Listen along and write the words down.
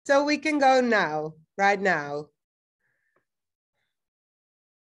So we can go now, right now.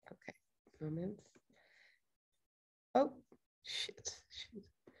 Okay, moment. Oh, shit.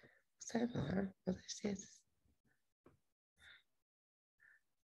 What is this?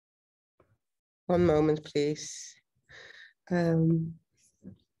 One moment, please.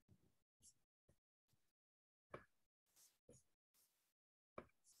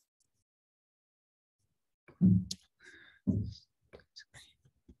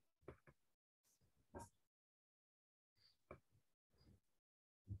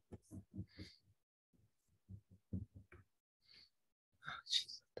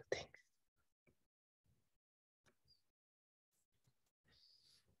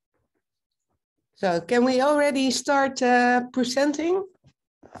 So can we already start presenting?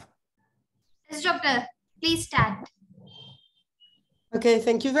 Yes, doctor, please start. Okay,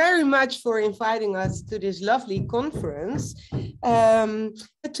 thank you very much for inviting us to this lovely conference.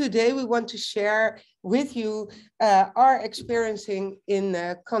 Today we want to share with you our experiencing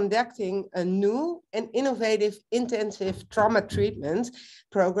in conducting a new and innovative intensive trauma treatment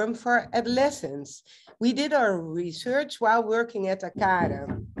program for adolescents. We did our research while working at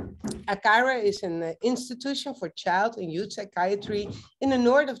ACARA. ACARA is an institution for child and youth psychiatry in the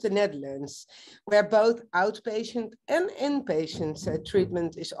north of the Netherlands, where both outpatient and inpatient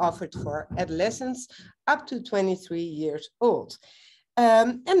treatment is offered for adolescents up to 23 years old.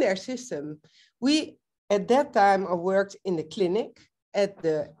 And their system. We, at that time, worked in the clinic at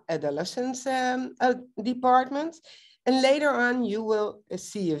the Adolescents department. And later on, you will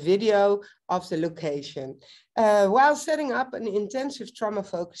see a video of the location. While setting up an intensive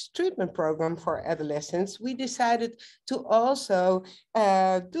trauma-focused treatment program for adolescents, we decided to also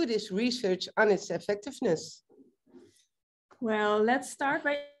do this research on its effectiveness. Well, let's start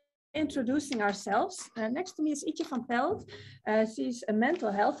by introducing ourselves. Next to me is Ytje from Pelt. She's a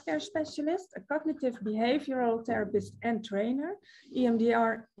mental health care specialist, a cognitive behavioral therapist and trainer,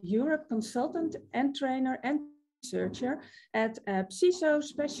 EMDR Europe consultant and trainer and researcher at Psy-zo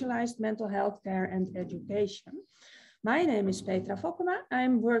specialized mental health care and education. My name is Petra Fokkema.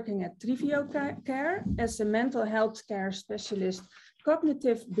 I'm working at TrivioCare as a mental health care specialist,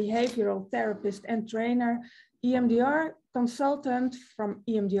 cognitive behavioral therapist and trainer, EMDR consultant from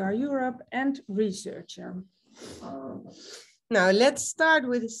EMDR Europe and researcher. Now let's start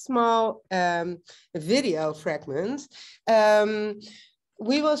with a small video fragment.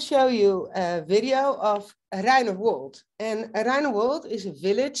 We will show you a video of Rijnwold. And Rijnwold is a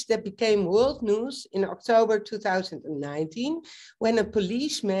village that became world news in October 2019, when a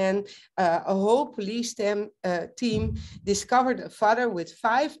policeman, a whole police team discovered a father with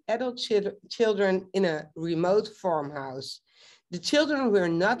 5 adult children in a remote farmhouse. The children were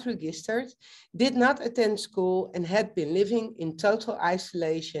not registered, did not attend school, and had been living in total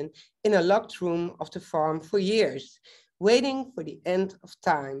isolation in a locked room of the farm for years, waiting for the end of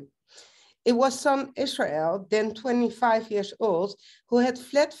time. It was son Israel, then 25 years old, who had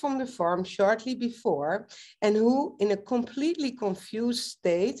fled from the farm shortly before and who, in a completely confused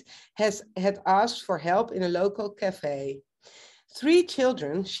state, had asked for help in a local cafe. 3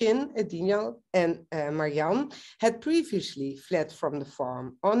 children, Shin, Edino, and Marianne, had previously fled from the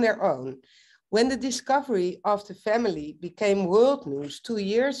farm on their own. When the discovery of the family became world news 2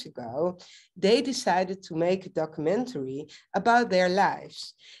 years ago, they decided to make a documentary about their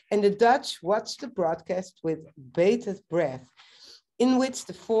lives. And the Dutch watched the broadcast with bated breath, in which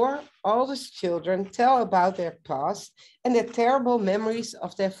the 4 oldest children tell about their past and their terrible memories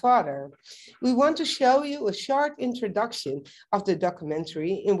of their father. We want to show you a short introduction of the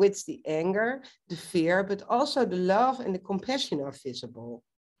documentary in which the anger, the fear, but also the love and the compassion are visible.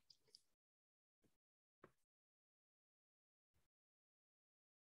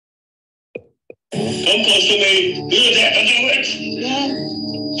 Kom kosten mee, doe het, dat doe het.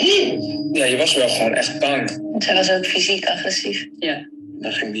 Ja, je was wel gewoon echt bang. Want hij was ook fysiek agressief. Ja.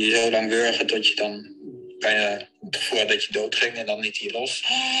 Dan ging hij zo lang wurgen tot je dan bijna het gevoel had dat je doodging en dan liet hij los.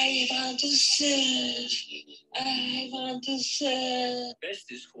 I want to serve, I want to serve. Het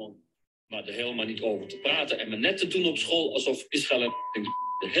beste is gewoon maar er helemaal niet over te praten en me net te doen op school alsof Israël er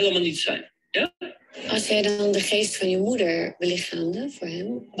helemaal niet zijn. Ja? Als jij dan de geest van je moeder belichaamde voor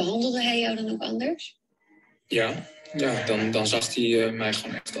hem, behandelde hij jou dan ook anders? Ja, dan zag hij mij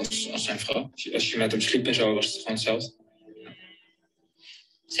gewoon echt als zijn vrouw. Als je met hem sliep en zo, was het gewoon hetzelfde.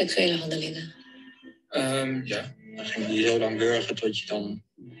 Seksuele handelingen? Ja, dan ging hij zo lang wurgen tot je dan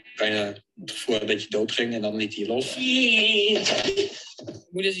bijna het gevoel had dat je doodging en dan liet hij los.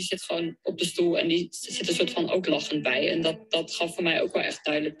 moeder die zit gewoon op de stoel en die zit een soort van ook lachend bij. En dat gaf voor mij ook wel echt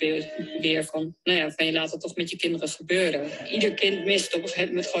duidelijk weer van, nou ja, van je laat het toch met je kinderen gebeuren. Ieder kind mist op een gegeven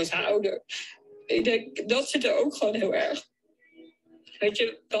moment gewoon zijn ouder. Ik denk, dat zit er ook gewoon heel erg. Weet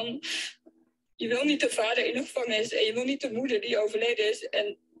je, dan, je wil niet de vader in de gevangenis en je wil niet de moeder die overleden is.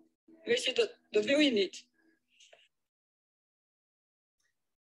 En weet je, dat wil je niet.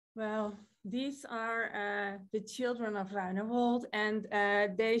 Well, these are the children of Ruinewold, and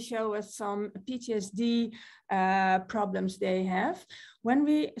they show us some PTSD problems they have. When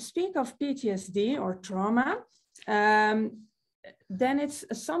we speak of PTSD or trauma, then it's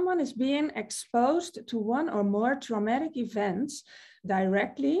someone is being exposed to one or more traumatic events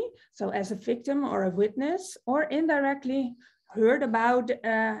directly, so as a victim or a witness, or indirectly heard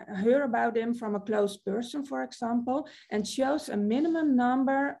about them from a close person, for example, and shows a minimum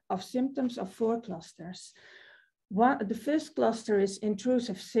number of symptoms of 4 clusters. The first cluster is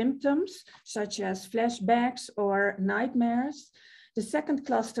intrusive symptoms, such as flashbacks or nightmares. The second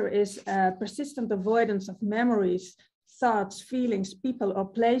cluster is persistent avoidance of memories, thoughts, feelings, people, or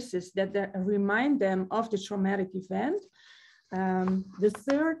places that remind them of the traumatic event. The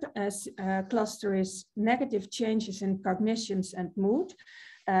third cluster is negative changes in cognitions and mood,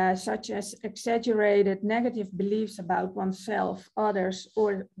 such as exaggerated negative beliefs about oneself, others,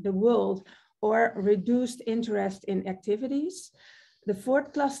 or the world, or reduced interest in activities. The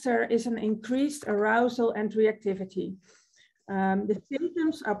fourth cluster is an increased arousal and reactivity. The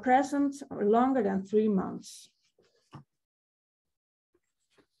symptoms are present longer than 3 months.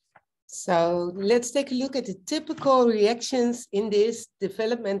 So let's take a look at the typical reactions in this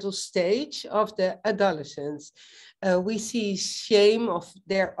developmental stage of the adolescents. We see shame of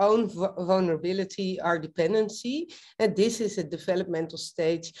their own vulnerability or dependency. And this is a developmental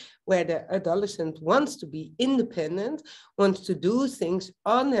stage where the adolescent wants to be independent, wants to do things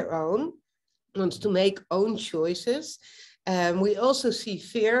on their own, wants to make own choices. We also see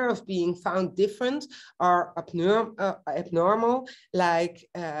fear of being found different or abnormal, like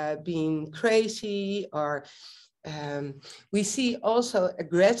being crazy, or we see also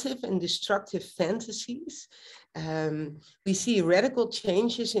aggressive and destructive fantasies. We see radical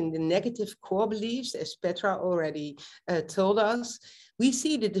changes in the negative core beliefs, as Petra already told us. We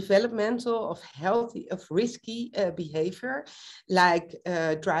see the developmental of risky behavior, like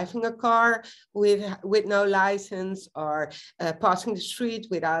driving a car with no license, or passing the street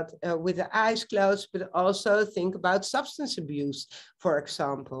with the eyes closed, but also think about substance abuse, for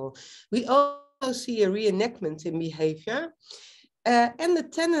example. We also see a reenactment in behavior. And the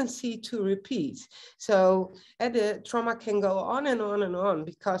tendency to repeat. So the trauma can go on and on and on,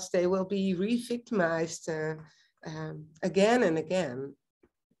 because they will be re-victimized again and again.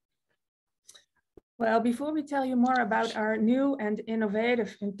 Well, before we tell you more about our new and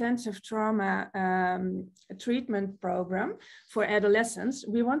innovative intensive trauma treatment program for adolescents,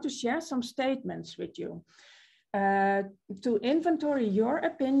 we want to share some statements with you. To inventory your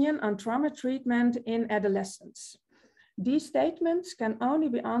opinion on trauma treatment in adolescents. These statements can only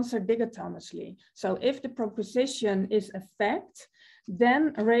be answered dichotomously. So if the proposition is a fact,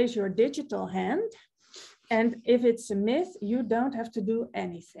 then raise your digital hand. And if it's a myth, you don't have to do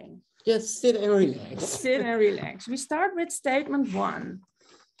anything. Just sit and relax. Sit and relax. We start with statement 1.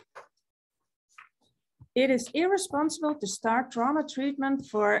 It is irresponsible to start trauma treatment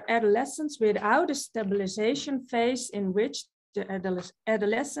for adolescents without a stabilization phase in which the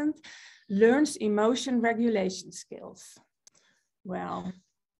adolescent learns emotion regulation skills. Well,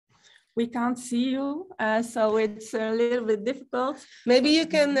 we can't see you, so it's a little bit difficult. Maybe you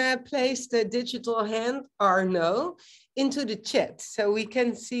can place the digital hand or no into the chat so we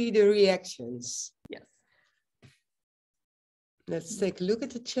can see the reactions. Yes. Let's take a look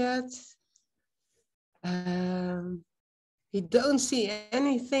at the chat. You don't see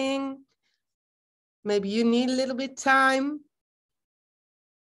anything. Maybe you need a little bit time.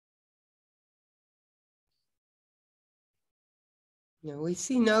 No, we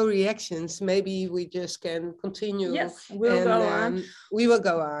see no reactions. Maybe we just can continue. Yes, we'll go on. We will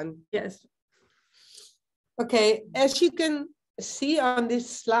go on. Yes. Okay, as you can see on this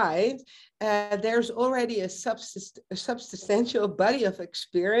slide, there's already a substantial body of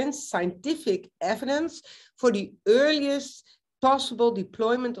experience, scientific evidence for the earliest possible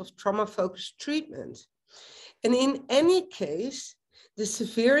deployment of trauma-focused treatment. And in any case, the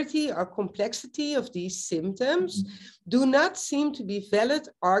severity or complexity of these symptoms do not seem to be valid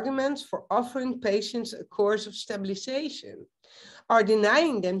arguments for offering patients a course of stabilization. or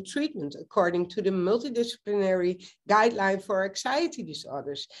denying them treatment according to the multidisciplinary guideline for anxiety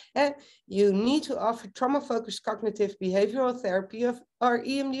disorders. You need to offer trauma-focused cognitive behavioral therapy or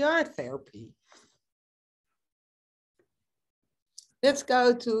EMDR therapy. Let's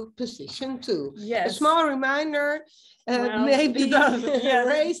go to position 2. Yes. A small reminder, Well, maybe yes.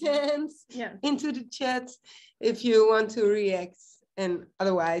 raise hands into the chat if you want to react, and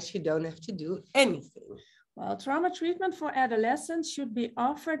otherwise you don't have to do anything. Well, trauma treatment for adolescents should be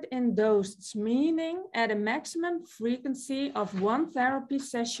offered in doses, meaning at a maximum frequency of 1 therapy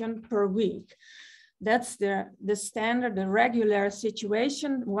session per week. That's the standard, the regular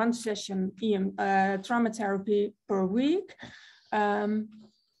situation, 1 session trauma therapy per week.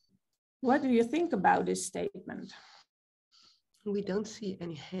 What do you think about this statement? We don't see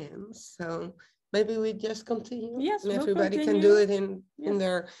any hands, so maybe we just continue. Yes, and we'll everybody continue. can do it in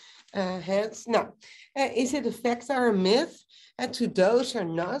their hands. Now, is it a fact or a myth to dose or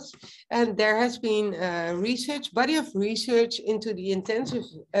not? And there has been body of research into the intensive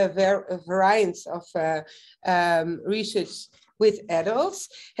variance of research with adults.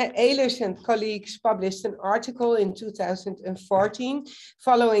 Ehlers and colleagues published an article in 2014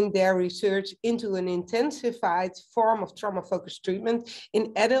 following their research into an intensified form of trauma-focused treatment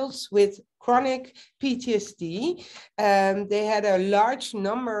in adults with chronic PTSD. They had a large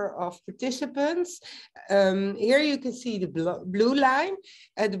number of participants. Here you can see the blue line.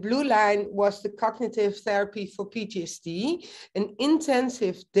 The blue line was the cognitive therapy for PTSD, an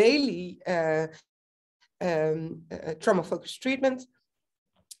intensive daily trauma-focused treatment,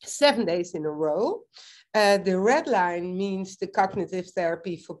 7 days in a row. The red line means the cognitive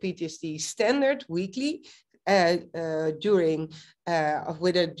therapy for PTSD standard weekly with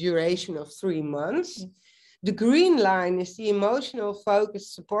a duration of 3 months. The green line is the emotional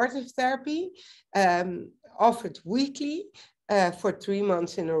focused supportive therapy offered weekly for 3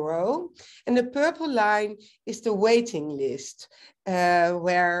 months in a row. And the purple line is the waiting list,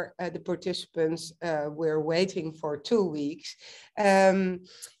 where the participants were waiting for 2 weeks.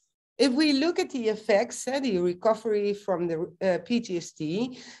 If we look at the effects, the recovery from the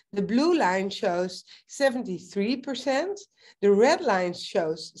PTSD, the blue line shows 73%, the red line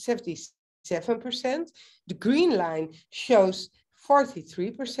shows 77%, the green line shows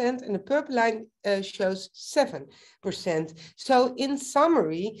 43%, and the purple line shows 7%. So in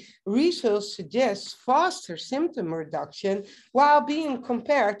summary, results suggest faster symptom reduction while being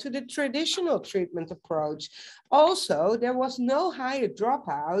compared to the traditional treatment approach. Also, there was no higher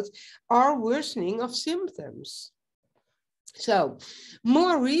dropout or worsening of symptoms. So,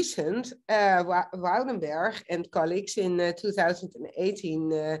 more recent, Woudenberg and colleagues in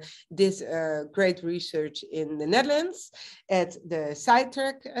 2018 did great research in the Netherlands at the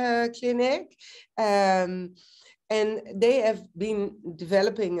Psy-zo clinic. And they have been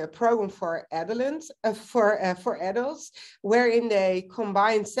developing a program for adolescents, for adults, wherein they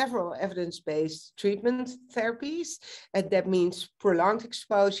combine several evidence-based treatment therapies. That means prolonged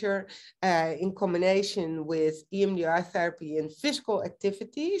exposure in combination with EMDR therapy and physical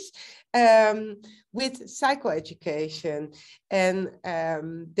activities with psychoeducation. And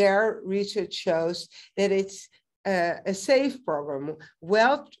their research shows that it's a safe program,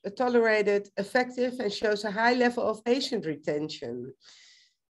 well tolerated, effective, and shows a high level of patient retention.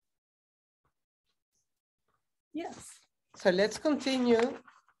 Yes. So let's continue.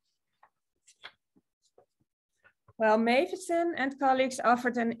 Well, Mavison and colleagues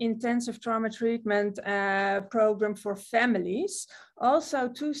offered an intensive trauma treatment program for families. Also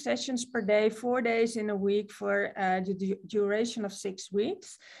 2 sessions per day, 4 days in a week for the duration of 6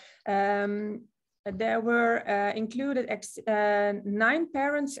 weeks. There were included 9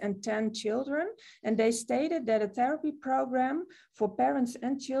 parents and 10 children, and they stated that a therapy program for parents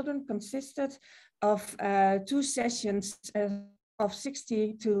and children consisted of 2 sessions of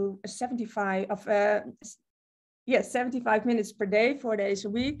 60 to 75 of 75 minutes per day, 4 days a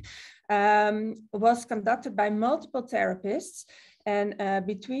week, was conducted by multiple therapists. And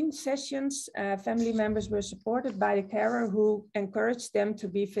between sessions, family members were supported by the carer who encouraged them to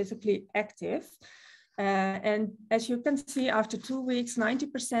be physically active. And as you can see, after 2 weeks,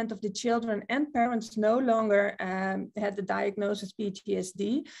 90% of the children and parents no longer had the diagnosis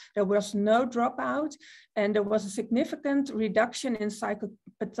PTSD. There was no dropout, and there was a significant reduction in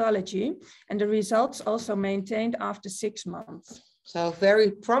psychopathology. And the results also maintained after 6 months. So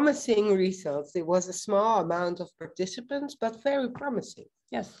very promising results. It was a small amount of participants, but very promising.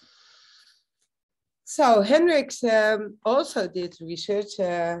 Yes. So Hendricks also did research,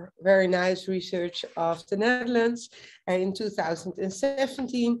 very nice research of the Netherlands. In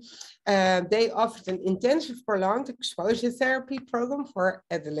 2017, they offered an intensive prolonged exposure therapy program for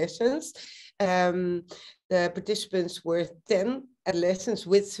adolescents. The participants were 10 adolescents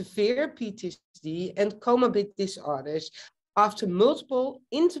with severe PTSD and comorbid disorders after multiple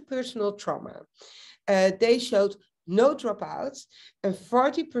interpersonal trauma. They showed no dropouts, and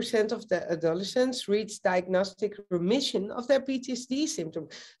 40% of the adolescents reached diagnostic remission of their PTSD symptom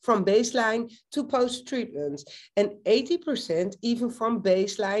from baseline to post-treatment, and 80% even from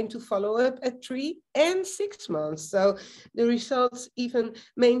baseline to follow-up at 3 and 6 months. So the results even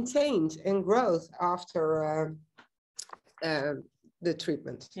maintained and growth after the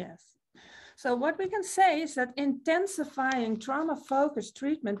treatment. Yes. So what we can say is that intensifying trauma-focused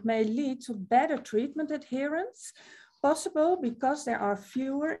treatment may lead to better treatment adherence, possible because there are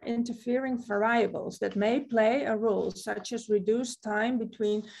fewer interfering variables that may play a role, such as reduced time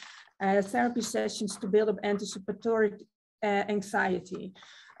between therapy sessions to build up anticipatory anxiety.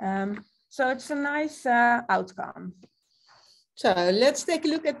 So it's a nice outcome. So let's take a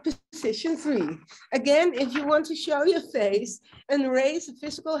look at position 3. Again, if you want to show your face and raise a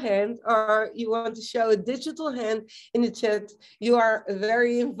physical hand, or you want to show a digital hand in the chat, you are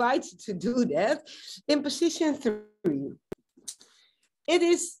very invited to do that. In position 3, it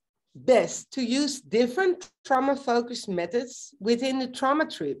is best to use different trauma-focused methods within the trauma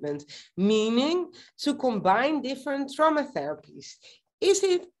treatment, meaning to combine different trauma therapies. Is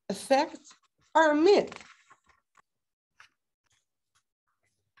it a fact or a myth?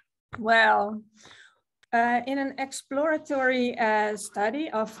 Well, in an exploratory study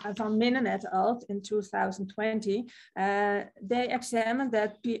of Van Minnen et al. In 2020, they examined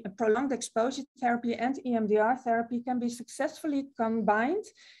that prolonged exposure therapy and EMDR therapy can be successfully combined,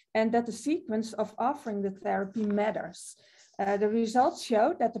 and that the sequence of offering the therapy matters. The results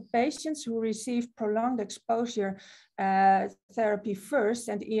showed that the patients who received prolonged exposure therapy first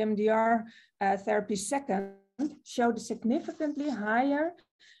and EMDR therapy second showed a significantly higher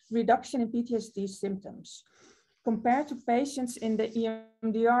reduction in PTSD symptoms compared to patients in the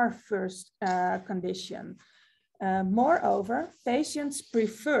EMDR first condition. Moreover, patients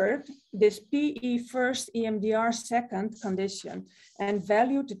preferred this PE first, EMDR second condition and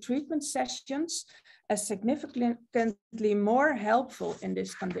valued the treatment sessions as significantly more helpful in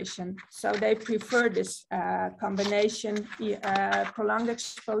this condition. So they prefer this combination, prolonged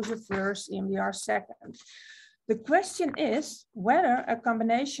exposure first, EMDR second. The question is whether a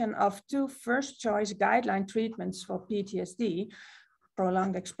combination of 2 first choice guideline treatments for PTSD,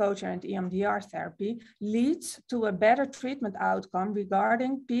 prolonged exposure and EMDR therapy, leads to a better treatment outcome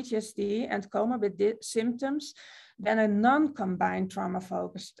regarding PTSD and comorbid symptoms than a non-combined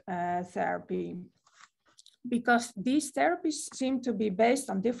trauma-focused therapy. Because these therapies seem to be based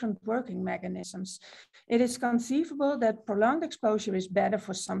on different working mechanisms. It is conceivable that prolonged exposure is better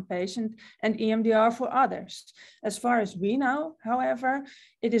for some patients and EMDR for others. As far as we know, however,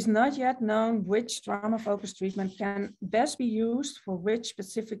 it is not yet known which trauma-focused treatment can best be used for which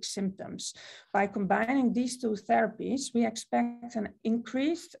specific symptoms. By combining these 2 therapies, we expect an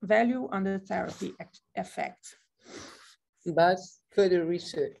increased value on the therapy effect. But further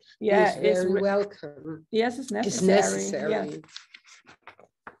research is very welcome. Yes, it's necessary. It's necessary. Yeah.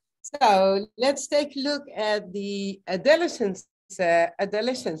 So let's take a look at the adolescents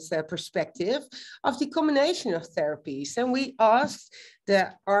perspective of the combination of therapies. And we asked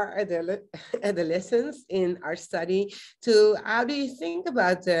our adolescents in our study how do you think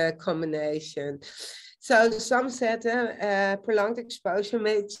about the combination? So some said prolonged exposure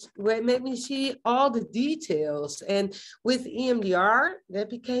made me see all the details. And with EMDR, that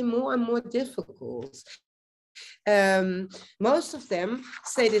became more and more difficult. Most of them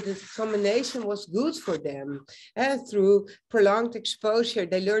stated that the combination was good for them. Through prolonged exposure,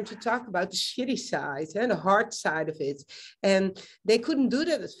 they learned to talk about the shitty side and the hard side of it. And they couldn't do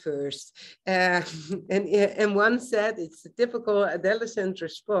that at first. And one said, it's a typical adolescent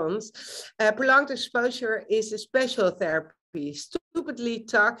response, prolonged exposure is a special therapy, stupidly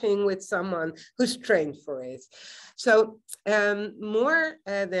talking with someone who's trained for it. So more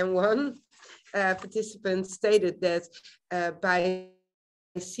than one participant stated that by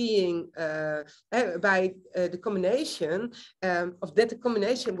seeing the combination the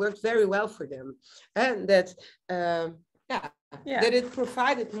combination worked very well for them, and that that it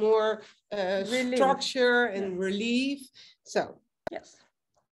provided more structure and relief. So yes,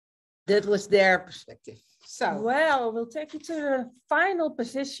 that was their perspective. So well, we'll take you to the final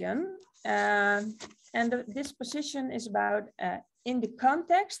position, and this position is about in the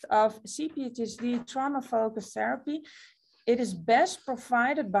context of CPTSD trauma-focused therapy, it is best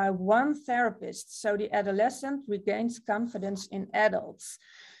provided by one therapist, so the adolescent regains confidence in adults.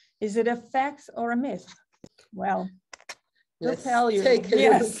 Is it a fact or a myth? Well, Let's tell you. take a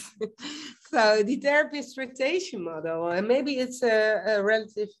Yes. look. So the therapist rotation model, and maybe it's a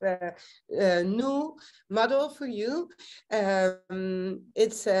relative new model for you.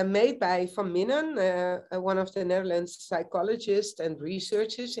 It's made by Van Minnen, one of the Netherlands psychologists and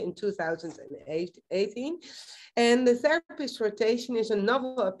researchers in 2018. And the therapist rotation is a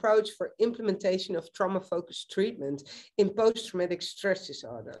novel approach for implementation of trauma-focused treatment in post-traumatic stress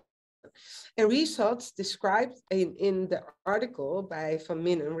disorder. And results described in the article by Van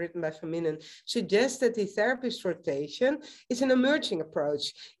Minnen, written by Van Minnen, suggest that the therapist rotation is an emerging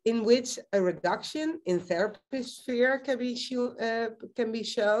approach in which a reduction in therapist fear can be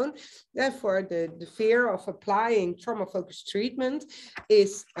shown. Therefore, the fear of applying trauma-focused treatment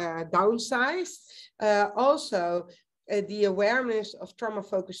is downsized. Also, the awareness of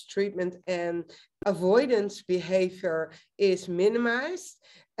trauma-focused treatment and avoidance behavior is minimized.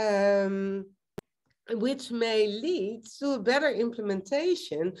 Which may lead to a better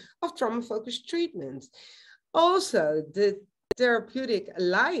implementation of trauma-focused treatment. Also, the therapeutic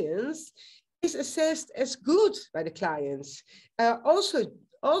alliance is assessed as good by the clients.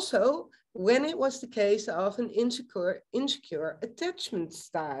 Also, when it was the case of an insecure attachment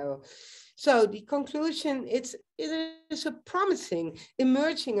style. So the conclusion, it is a promising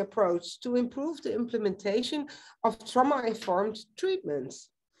emerging approach to improve the implementation of trauma-informed treatments.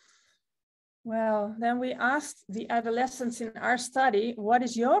 Well, then we asked the adolescents in our study, what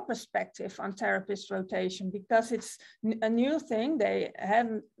is your perspective on therapist rotation? Because it's a new thing, they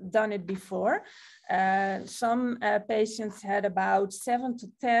hadn't done it before. Some patients had about 7 to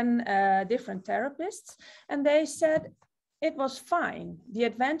 10 different therapists, and they said it was fine. The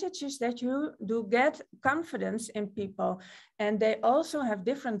advantage is that you do get confidence in people, and they also have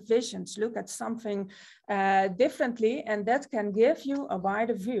different visions, look at something differently, and that can give you a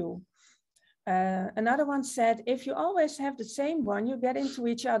wider view. Another one said, if you always have the same one, you get into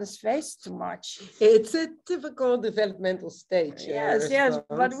each other's face too much. It's a typical developmental stage. Yes,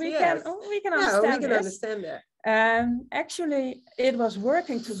 but we can understand that. Actually, it was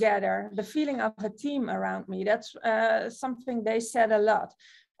working together, the feeling of a team around me. That's something they said a lot.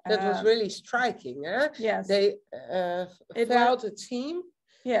 That was really striking. Eh? Yes. They felt a team.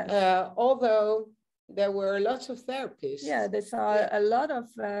 Yes. Although there were lots of therapists. Yeah, they saw a lot of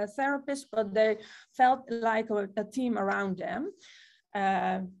therapists, but they felt like a team around them.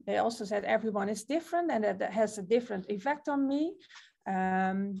 They also said everyone is different and that has a different effect on me.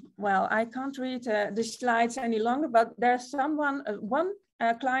 Well, I can't read the slides any longer, but there's one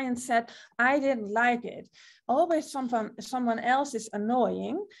client said, I didn't like it. Always someone else is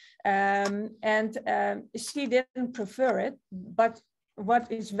annoying, and she didn't prefer it, but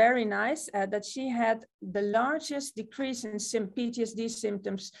what is very nice, that she had the largest decrease in PTSD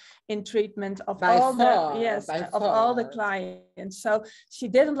symptoms in treatment of all the clients. So she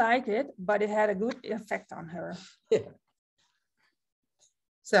didn't like it, but it had a good effect on her. Yeah.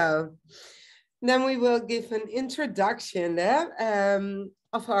 So then we will give an introduction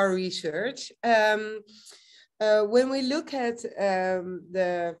of our research. When we look at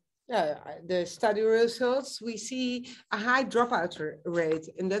the study results, we see a high dropout rate,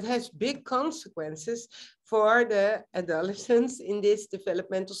 and that has big consequences for the adolescents in this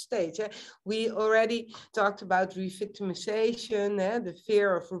developmental stage. We already talked about re-victimization, the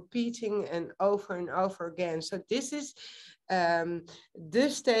fear of repeating and over again. So this is the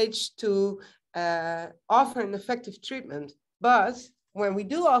stage to offer an effective treatment. But when we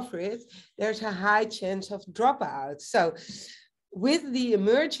do offer it, there's a high chance of dropout. So with the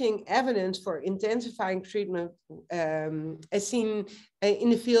emerging evidence for intensifying treatment as seen in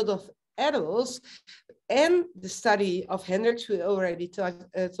the field of adults, and the study of Hendricks we already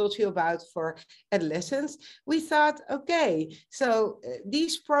told you about for adolescents, we thought, okay, so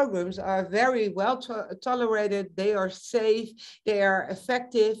these programs are very well tolerated, they are safe, they are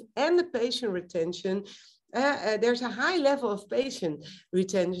effective, and the patient retention, there's a high level of patient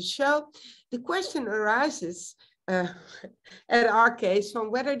retention. So the question arises, at our case,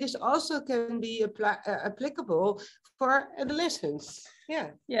 on whether this also can be applicable for adolescents.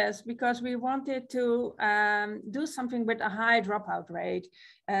 Yeah. Yes, because we wanted to do something with a high dropout rate.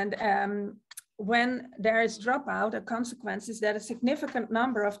 And when there is dropout, a consequence is that a significant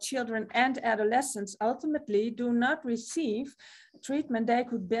number of children and adolescents ultimately do not receive treatment they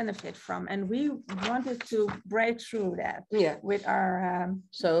could benefit from. And we wanted to break through that with our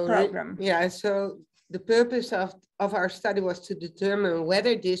program. So the purpose of our study was to determine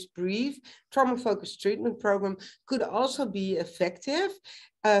whether this brief trauma-focused treatment program could also be effective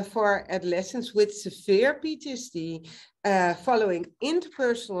for adolescents with severe PTSD following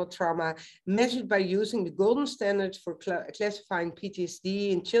interpersonal trauma measured by using the golden standards for classifying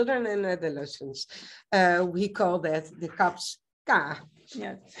PTSD in children and adolescents. We call that the CAPS-K.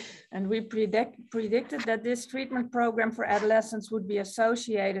 Yes, and we predicted that this treatment program for adolescents would be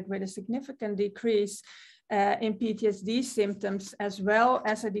associated with a significant decrease in PTSD symptoms, as well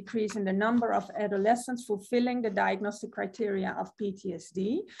as a decrease in the number of adolescents fulfilling the diagnostic criteria of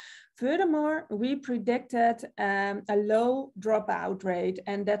PTSD. Furthermore, we predicted a low dropout rate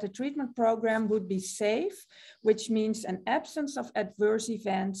and that the treatment program would be safe, which means an absence of adverse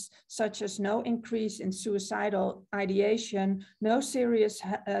events, such as no increase in suicidal ideation, no serious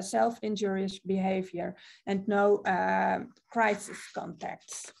self-injurious behavior, and no crisis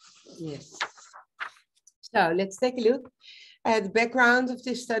contacts. Yes. So let's take a look at the background of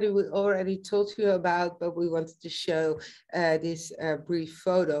this study. We already told you about, but we wanted to show this brief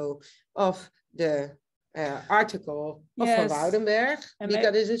photo of the article of Van Woudenberg,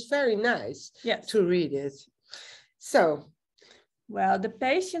 because it is very nice to read it. So, well, the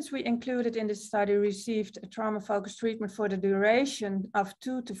patients we included in the study received a trauma-focused treatment for the duration of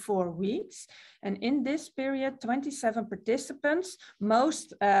 2 to 4 weeks. And in this period, 27 participants,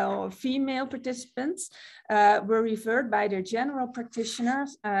 most female participants, were referred by their general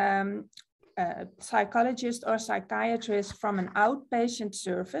practitioners, psychologist or psychiatrist from an outpatient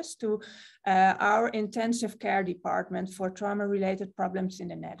service to our intensive care department for trauma-related problems in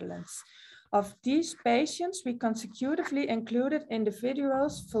the Netherlands. Of these patients, we consecutively included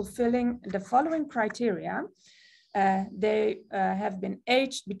individuals fulfilling the following criteria. They have been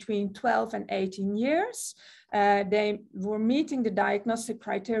aged between 12 and 18 years. They were meeting the diagnostic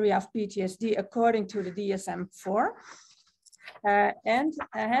criteria of PTSD according to the DSM-4. And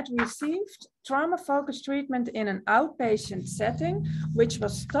had received trauma-focused treatment in an outpatient setting, which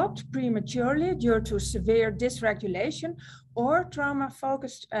was stopped prematurely due to severe dysregulation, or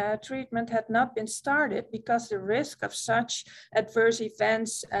trauma-focused treatment had not been started because the risk of such adverse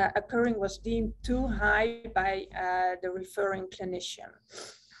events occurring was deemed too high by the referring clinician.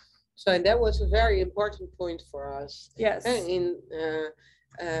 So that was a very important point for us. Yes.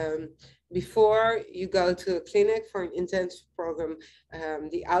 Before you go to a clinic for an intensive program,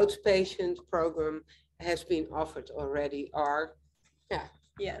 the outpatient program has been offered already, or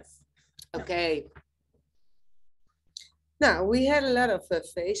Yes. Okay. Now, we had a lot of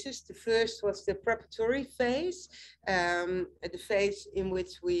phases. The first was the preparatory phase, the phase in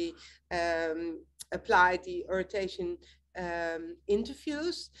which we applied the orientation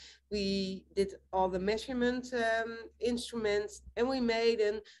interviews. We did all the measurement instruments, and we made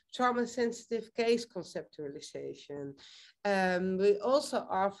a trauma-sensitive case conceptualization. We also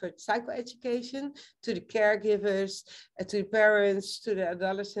offered psychoeducation to the caregivers, to the parents, to the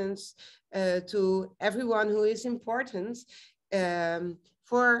adolescents, to everyone who is important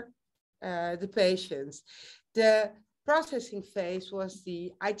for the patients. The processing phase was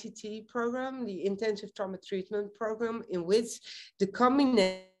the ITT program, the Intensive Trauma Treatment Program, in which the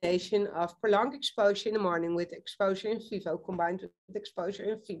combination of prolonged exposure in the morning with exposure in vivo combined with exposure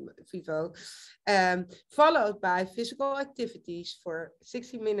in vivo, followed by physical activities for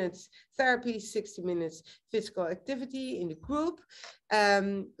 60 minutes therapy, 60 minutes physical activity in the group,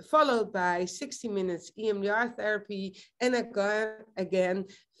 followed by 60 minutes EMDR therapy, and again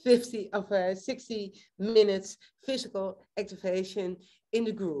 60 minutes physical activation in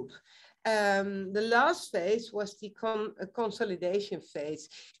the group. The last phase was the consolidation phase,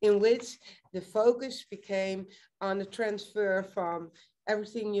 in which the focus became on the transfer from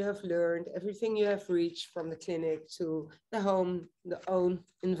everything you have learned, everything you have reached from the clinic to the home, the own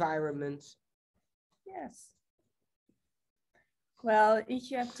environment. Yes. Well,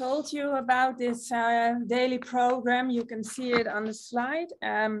 Ytje told you about this daily program. You can see it on the slide.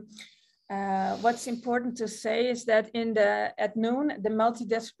 What's important to say is that at noon, the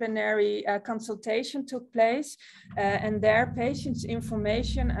multidisciplinary consultation took place, and their patients'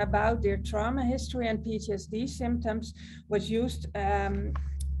 information about their trauma history and PTSD symptoms was used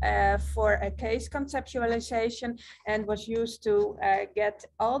for a case conceptualization, and was used to get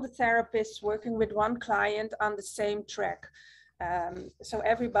all the therapists working with one client on the same track. So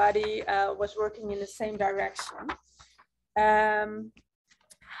everybody was working in the same direction.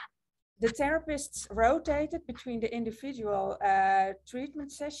 The therapists rotated between the individual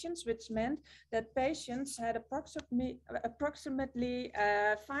treatment sessions, which meant that patients had approximately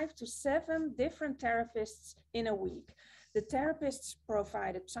 5 to 7 different therapists in a week. The therapists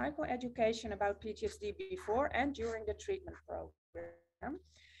provided psychoeducation about PTSD before and during the treatment program.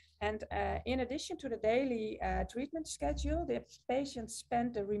 And in addition to the daily treatment schedule, the patients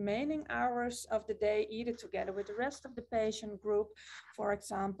spent the remaining hours of the day either together with the rest of the patient group, for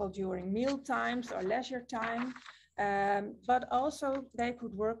example, during meal times or leisure time, but also they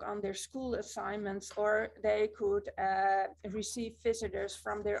could work on their school assignments, or they could receive visitors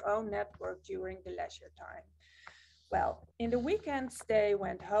from their own network during the leisure time. Well, in the weekends, they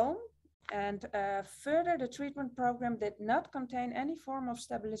went home. And further, the treatment program did not contain any form of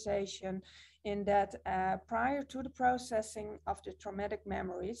stabilization, in that prior to the processing of the traumatic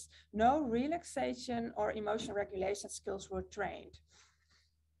memories, no relaxation or emotion regulation skills were trained.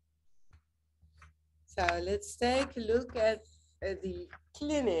 So let's take a look at the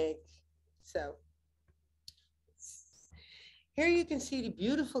clinic. So here you can see the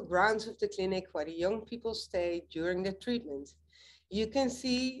beautiful grounds of the clinic where the young people stay during the treatment. You can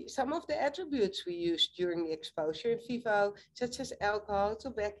see some of the attributes we used during the exposure in vivo, such as alcohol,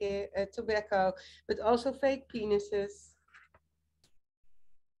 tobacco, but also fake penises.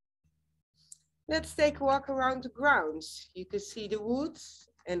 Let's take a walk around the grounds. You can see the woods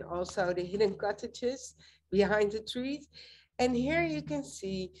and also the hidden cottages behind the trees. And here you can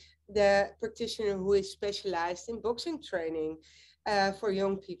see the practitioner who is specialized in boxing training. For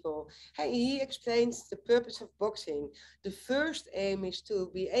young people. He explains the purpose of boxing. The first aim is to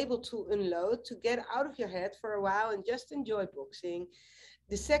be able to unload, to get out of your head for a while and just enjoy boxing.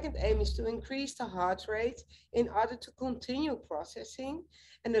 The second aim is to increase the heart rate in order to continue processing.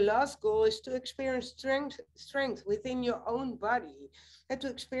 And the last goal is to experience strength within your own body, and to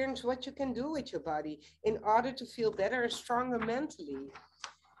experience what you can do with your body in order to feel better and stronger mentally.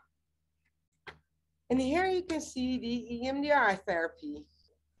 And here you can see the EMDR therapy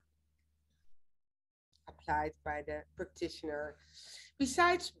applied by the practitioner.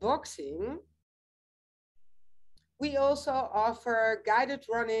 Besides boxing, we also offer guided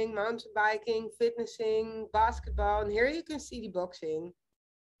running, mountain biking, fitnessing, basketball, and here you can see the boxing.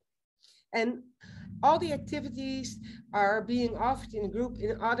 And all the activities are being offered in a group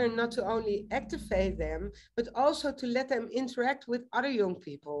in order not to only activate them, but also to let them interact with other young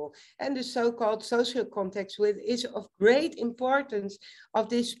people. And the so-called social context with is of great importance of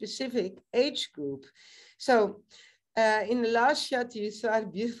this specific age group. So in the last shot, you saw a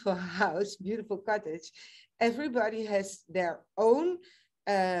beautiful house, beautiful cottage. Everybody has their own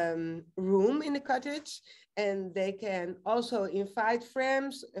room in the cottage, and they can also invite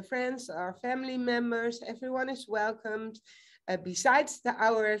friends or family members. Everyone is welcomed, besides the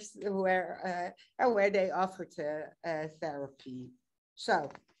hours where they offered therapy. So,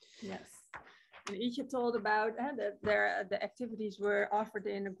 yes. And Ytje told about that the activities were offered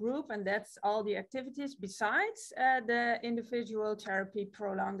in a group, and that's all the activities besides the individual therapy,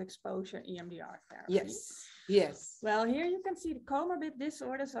 prolonged exposure, EMDR therapy. Yes. Yes. Well, here you can see the comorbid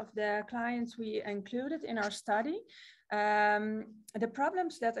disorders of the clients we included in our study. The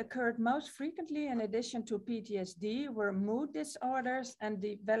problems that occurred most frequently, in addition to PTSD, were mood disorders and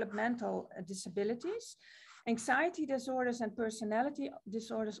developmental disabilities. Anxiety disorders and personality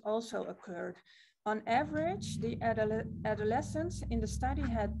disorders also occurred. On average, the adolescents in the study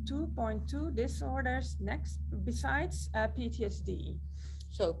had 2.2 disorders besides PTSD.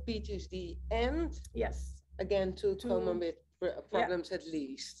 So PTSD and? Yes. Again, two comorbid problems at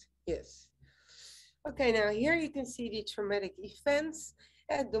least. Yes. Okay, now here you can see the traumatic events.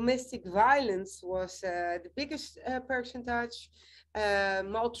 Domestic violence was the biggest percentage,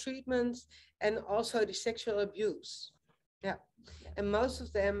 maltreatment, and also the sexual abuse. Yeah, and most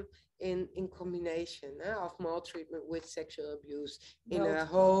of them in combination of maltreatment with sexual abuse in a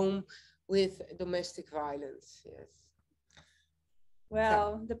home with domestic violence. Yes.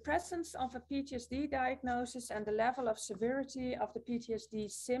 Well, the presence of a PTSD diagnosis and the level of severity of the PTSD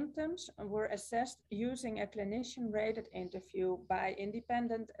symptoms were assessed using a clinician-rated interview by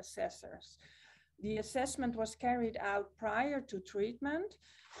independent assessors. The assessment was carried out prior to treatment,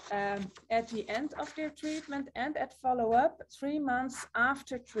 at the end of their treatment, and at follow-up 3 months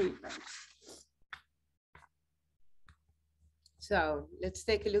after treatment. So let's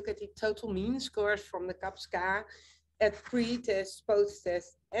take a look at the total mean scores from the CAPS-K at pre-test,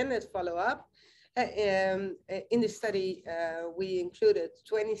 post-test, and at follow-up. In the study, we included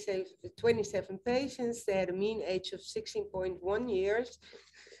 27 patients. They had a mean age of 16.1 years.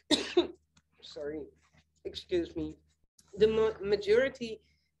 Sorry, excuse me. The majority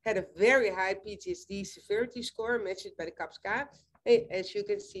had a very high PTSD severity score measured by the CAPS-K, as you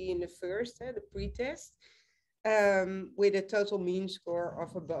can see in the first, the pre-test. with a total mean score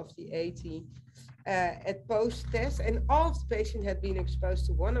of above the 80 at post-test, and all of the patients had been exposed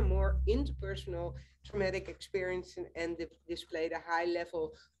to one or more interpersonal traumatic experiences and displayed a high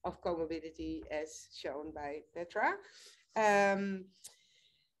level of comorbidity as shown by Petra.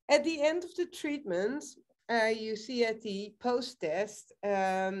 At the end of the treatment, you see at the post-test,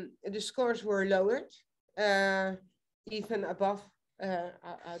 the scores were lowered, even above,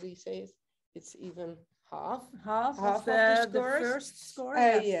 how do you say it? It's even half of the first score.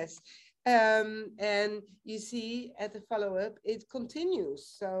 Yes. And you see at the follow-up, it continues.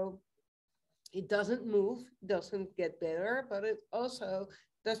 So it doesn't move, doesn't get better, but it also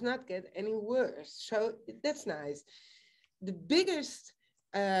does not get any worse. So that's nice. The biggest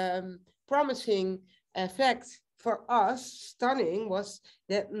promising effect for us, stunning, was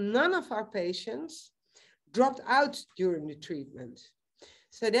that none of our patients dropped out during the treatment.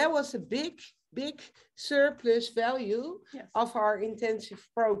 So that was a big surplus value of our intensive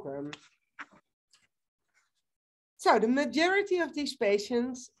program. So the majority of these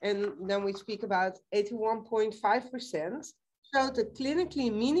patients, and then we speak about 81.5%, showed a clinically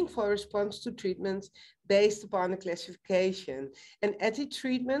meaningful response to treatment based upon a classification. And at the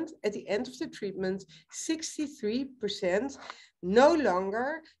end of the treatment, 63% no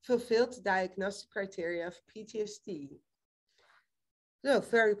longer fulfilled the diagnostic criteria of PTSD. So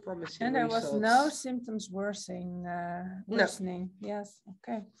very promising. And there results. was no symptoms worsening. No. Yes,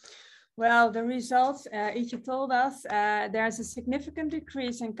 okay. Well, the results, Ytje told us, there's a significant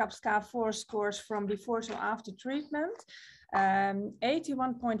decrease in CAPS-4 scores from before to after treatment.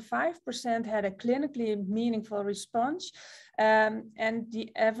 81.5% had a clinically meaningful response, and the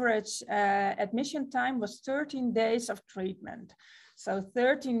average admission time was 13 days of treatment. So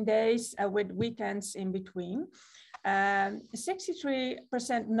 13 days with weekends in between.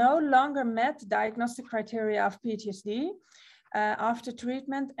 63% no longer met diagnostic criteria of PTSD after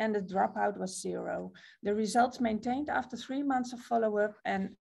treatment, and the dropout was 0. The results maintained after 3 months of follow-up,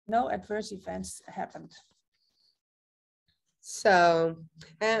 and no adverse events happened. So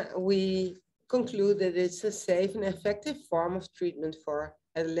we conclude that it's a safe and effective form of treatment for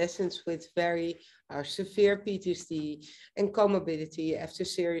adolescents with very severe PTSD and comorbidity after a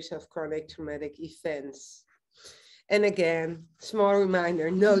series of chronic traumatic events. And again, small reminder,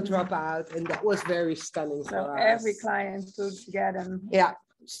 no dropout, and that was very stunning for us. Every client could get them. Yeah.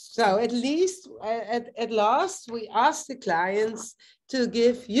 So at least at last, we asked the clients to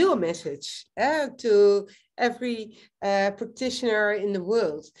give you a message to every practitioner in the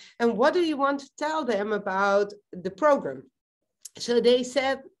world. And what do you want to tell them about the program? So they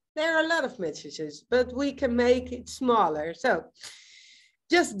said, there are a lot of messages, but we can make it smaller. So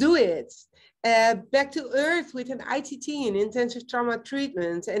just do it. Back to earth with an ITT in intensive trauma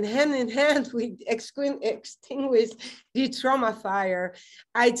treatment, and hand in hand we extinguish the trauma fire.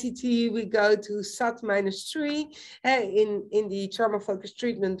 ITT, we go to SAT-3. In the trauma focused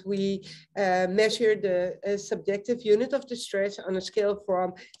treatment, we measure the subjective unit of distress on a scale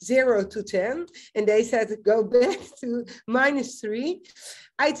from 0 to 10, and they said go back to -3.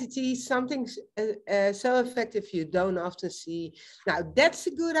 ITT is something so effective you don't often see. Now, that's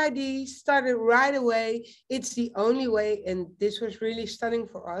a good idea. Start it right away. It's the only way, and this was really stunning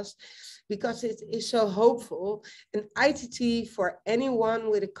for us because it is so hopeful. An ITT for anyone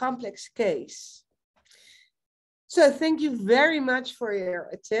with a complex case. So thank you very much for your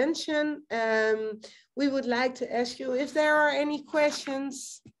attention. We would like to ask you if there are any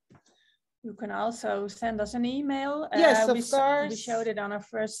questions. You can also send us an email. Yes, of course. We showed it on our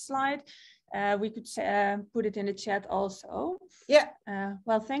first slide. We could put it in the chat also. Yeah.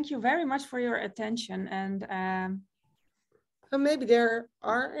 Well, thank you very much for your attention. And maybe there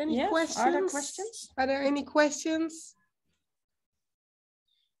are any questions. Are there questions? Are there any questions?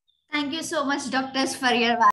 Thank you so much, doctors, for your